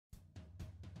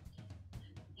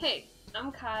Hey,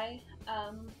 I'm Kai.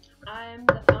 I'm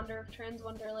the founder of Trans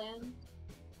Wonderland.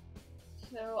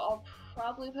 So I'll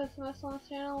probably post most on this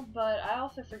channel, but I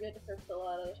also forget to post a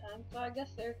lot of the time. So I guess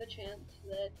there's a chance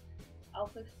that I'll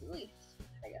post the least.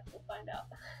 I guess we'll find out.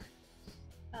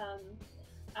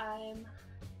 I'm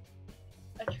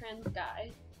a trans guy.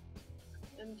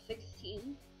 I'm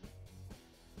 16.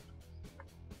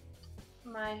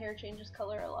 My hair changes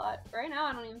color a lot. Right now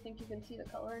I don't even think you can see the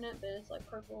color in it, but it's like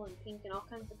purple and pink and all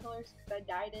kinds of colors because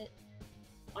I dyed it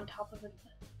on top of a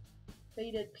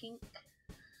faded pink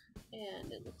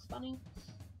and it looks funny.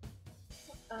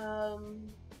 I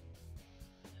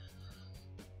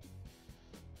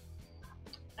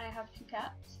have 2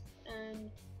 cats, and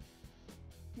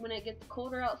when it gets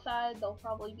colder outside they'll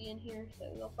probably be in here,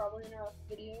 so they'll probably interrupt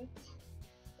videos.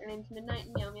 Their name's Midnight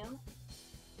and Meow Meow.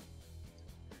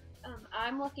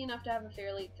 I'm lucky enough to have a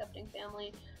fairly accepting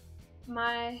family.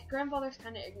 My grandfather's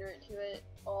kind of ignorant to it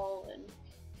all, and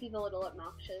he's a little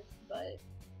obnoxious, but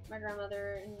my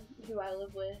grandmother, and who I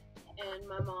live with, and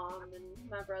my mom, and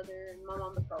my brother, and my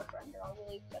mom's girlfriend are all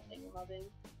really accepting and loving.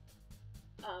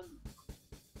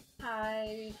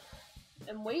 I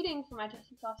am waiting for my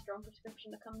testosterone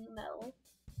prescription to come in the mail,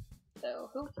 so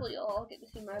hopefully you'll all get to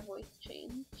see my voice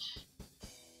change.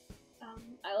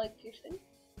 I like piercing.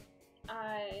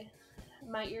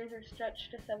 My ears are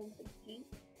stretched to 7/16.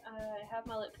 I have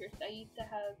my lip pierced. I used to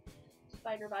have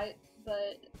spider bites,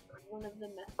 but one of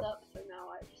them messed up, so now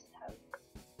I just have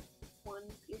one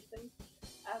piercing.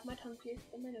 I have my tongue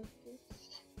pierced and my nose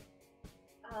pierced.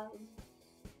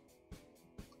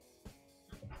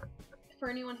 For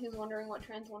anyone who's wondering what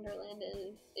Trans Wonderland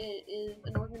is, it is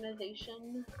an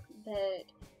organization that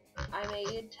I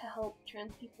made to help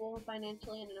trans people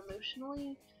financially and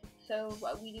emotionally. So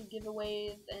we do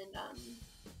giveaways and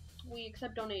we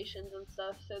accept donations and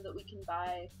stuff so that we can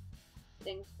buy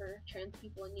things for trans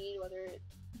people in need, whether it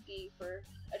be for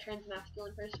a trans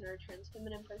masculine person or a trans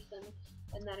feminine person,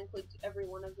 and that includes every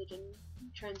one of the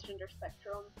transgender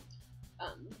spectrum,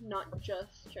 not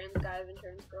just trans guys and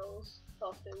trans girls. It's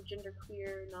also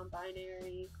genderqueer,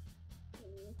 non-binary,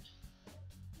 and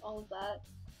all of that.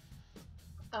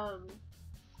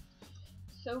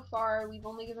 So far, we've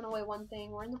only given away one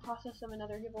thing. We're in the process of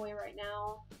another giveaway right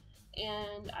now,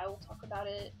 and I will talk about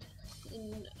it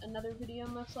in another video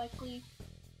most likely,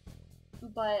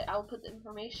 but I'll put the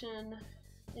information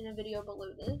in a video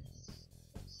below this,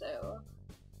 so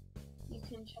you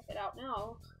can check it out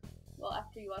now, well,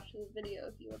 after you watch this video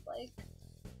if you would like.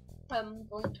 The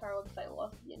link to our website will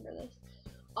also be under this.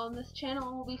 On this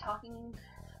channel, we'll be talking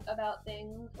about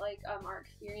things like our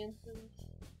experiences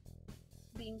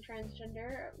being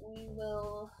transgender. We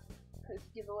will post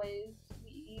giveaways.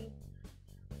 We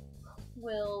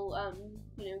will,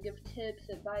 give tips,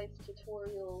 advice,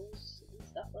 tutorials, and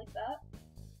stuff like that.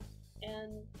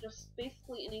 And just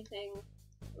basically anything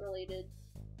related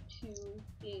to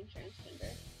being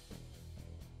transgender.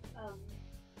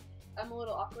 I'm a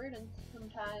little awkward, and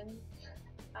sometimes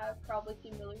I probably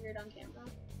seem really weird on camera,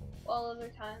 while other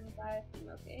times I seem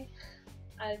okay.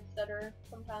 I stutter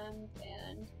sometimes,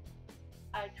 and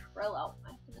I trill out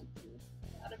my sentences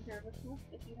out of nervousness,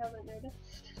 if you haven't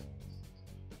noticed.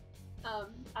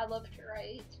 I love to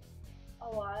write a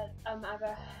lot. I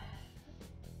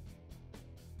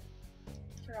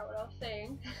forgot what I was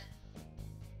saying.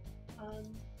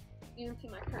 You can see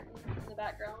my curtain in the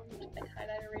background. I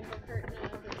tie-dyed a rainbow curtain,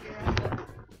 and over here I have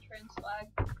a trans flag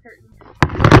curtain.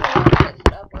 I set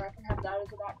it up where I can have that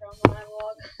as a background on my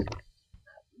vlog.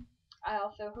 I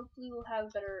also hopefully will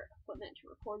have better equipment to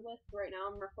record with. Right now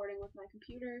I'm recording with my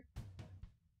computer,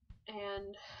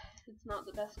 and it's not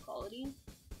the best quality.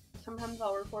 Sometimes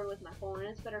I'll record with my phone and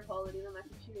it's better quality than my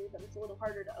computer, but it's a little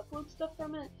harder to upload stuff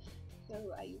from it,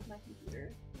 so I use my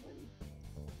computer when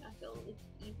I feel it's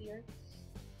easier.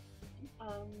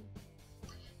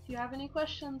 If you have any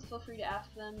questions, feel free to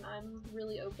ask them. I'm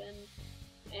really open,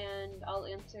 and I'll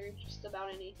answer just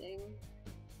about anything.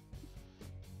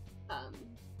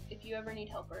 If you ever need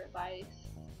help or advice,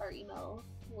 our email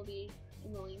will be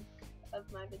in the link of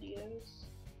my videos.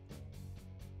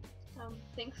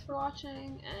 Thanks for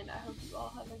watching, and I hope you all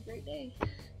have a great day.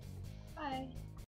 Bye!